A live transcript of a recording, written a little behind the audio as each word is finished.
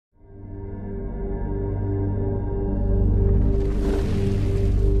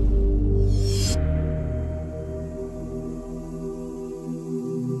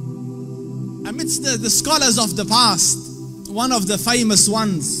Amongst the scholars of the past, one of the famous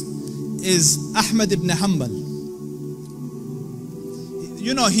ones is Ahmad ibn Hanbal.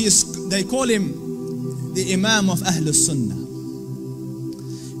 You know, they call him the Imam of Ahlul Sunnah.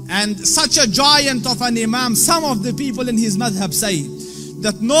 And such a giant of an Imam, some of the people in his madhab say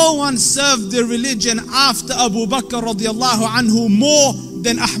that no one served the religion after Abu Bakr radiallahu anhu more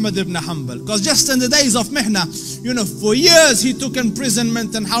than Ahmad ibn Hanbal. Because just in the days of Mihna, you know, for years he took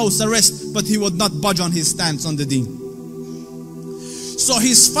imprisonment and house arrest, but he would not budge on his stance on the deen. So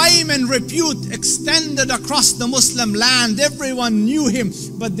his fame and repute extended across the Muslim land. Everyone knew him,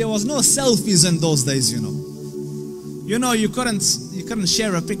 but there was no selfies in those days, you know. You know, you couldn't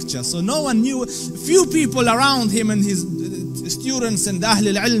share a picture, so no one knew. Few people around him and his students and the Ahl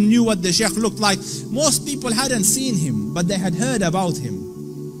al-Ilm knew what the Sheikh looked like. Most people hadn't seen him, but they had heard about him.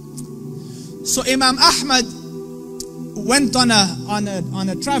 So Imam Ahmad went on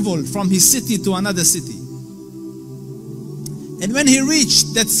a travel from his city to another city. And when he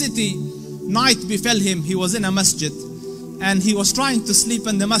reached that city, night befell him. He was in a masjid, and he was trying to sleep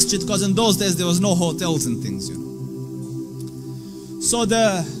in the masjid because in those days there was no hotels and things, you know. So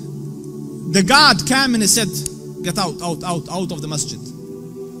the guard came and he said, "Get out of the masjid."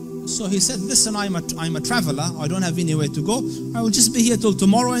 So he said, "Listen, I'm a traveler. I don't have anywhere to go. I will just be here till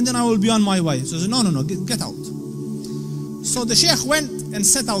tomorrow, and then I will be on my way." So he said, "No, get out." So the Sheikh went and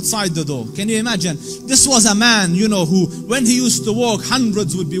sat outside the door. Can you imagine? This was a man, you know, who, when he used to walk,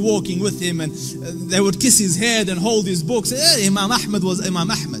 hundreds would be walking with him, and they would kiss his head and hold his books. Imam Ahmad was Imam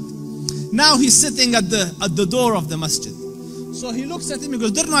Ahmad. Now he's sitting at the door of the masjid. So he looks at him, he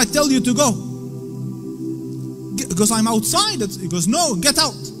goes, "Didn't I tell you to go?" Because I'm outside. He goes, "No, get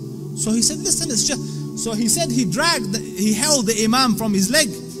out." So he said, "Listen, it's just..." So he said he held the Imam from his leg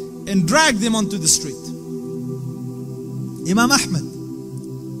and dragged him onto the street. Imam Ahmad.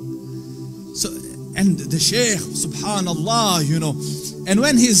 So, and the Sheikh, subhanallah, you know, and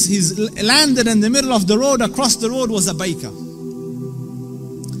when he's landed in the middle of the road, across the road was a baker.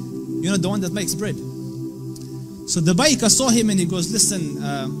 You know, the one that makes bread. So the baker saw him and he goes, "Listen,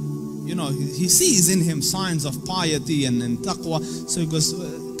 you know, he sees in him signs of piety and taqwa." So he goes,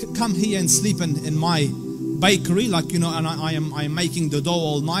 "Come here and sleep in my bakery, like, you know, and I'm making the dough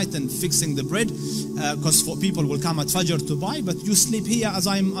all night and fixing the bread, because people will come at Fajr to buy, but you sleep here as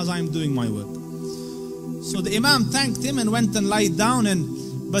I'm doing my work." So the Imam thanked him and went and laid down,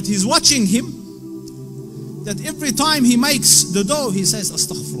 but he's watching him, that every time he makes the dough, he says,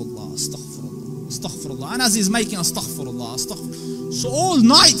 "Astaghfirullah, astaghfirullah, astaghfirullah." And as he's making astaghfirullah, astaghfirullah. So all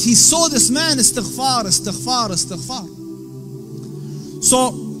night he saw this man, istighfar, istighfar, istighfar. So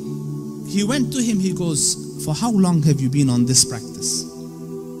he went to him, he goes, "For how long have you been on this practice?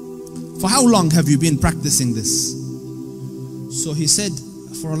 For how long have you been practicing this?" So he said,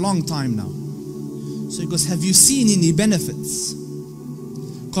 "For a long time now." So he goes, "Have you seen any benefits?"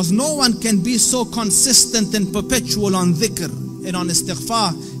 Because no one can be so consistent and perpetual on dhikr and on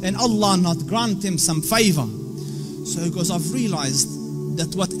istighfar and Allah not grant him some favor. So he goes, "I've realized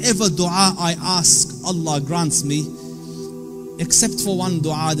that whatever dua I ask, Allah grants me, except for one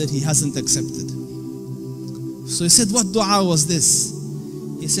dua that he hasn't accepted." So he said, "What dua was this?"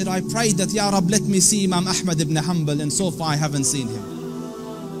 He said, "I prayed that, Ya Rab, let me see Imam Ahmad ibn Hanbal, and so far I haven't seen him."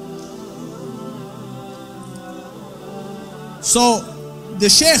 So the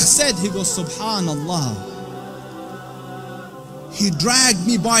Sheikh said, he goes, "Subhanallah, he dragged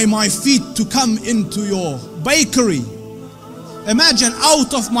me by my feet to come into your bakery. Imagine,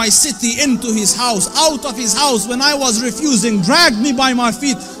 out of my city into his house, out of his house when I was refusing, dragged me by my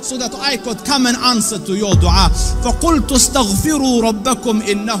feet so that I could come and answer to your dua. فَقُلْتُ اسْتَغْفِرُوا رَبَّكُمْ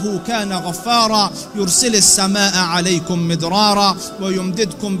إِنَّهُ كَانَ غَفَّارًا يُرْسِلِ السَّمَاءَ عَلَيْكُمْ مِدْرَارًا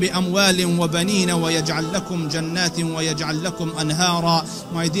وَيُمْدِدْكُمْ بِأَمْوَالٍ وَبَنِينَ وَيَجْعَلْ لَكُمْ جَنَّاتٍ وَيَجْعَلْ لَكُمْ أَنْهَارًا."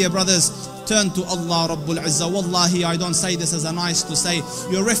 My dear brothers, turn to Allah Rabbul Izzah. Wallahi, I don't say this as a nice to say.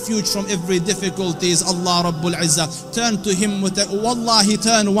 Your refuge from every difficulty is Allah Rabbul Izzah. Turn to Him. Wallahi,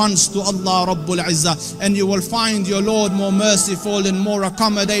 turn once to Allah Rabbul Izzah, and you will find your Lord more merciful and more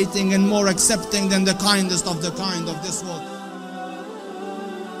accommodating and more accepting than the kindest of the kind of this world.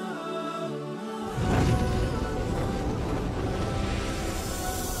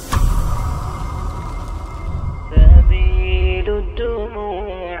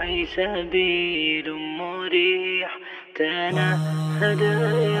 سبيل مريح تنهد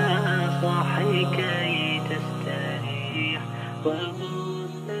يا صاحي كي تستريح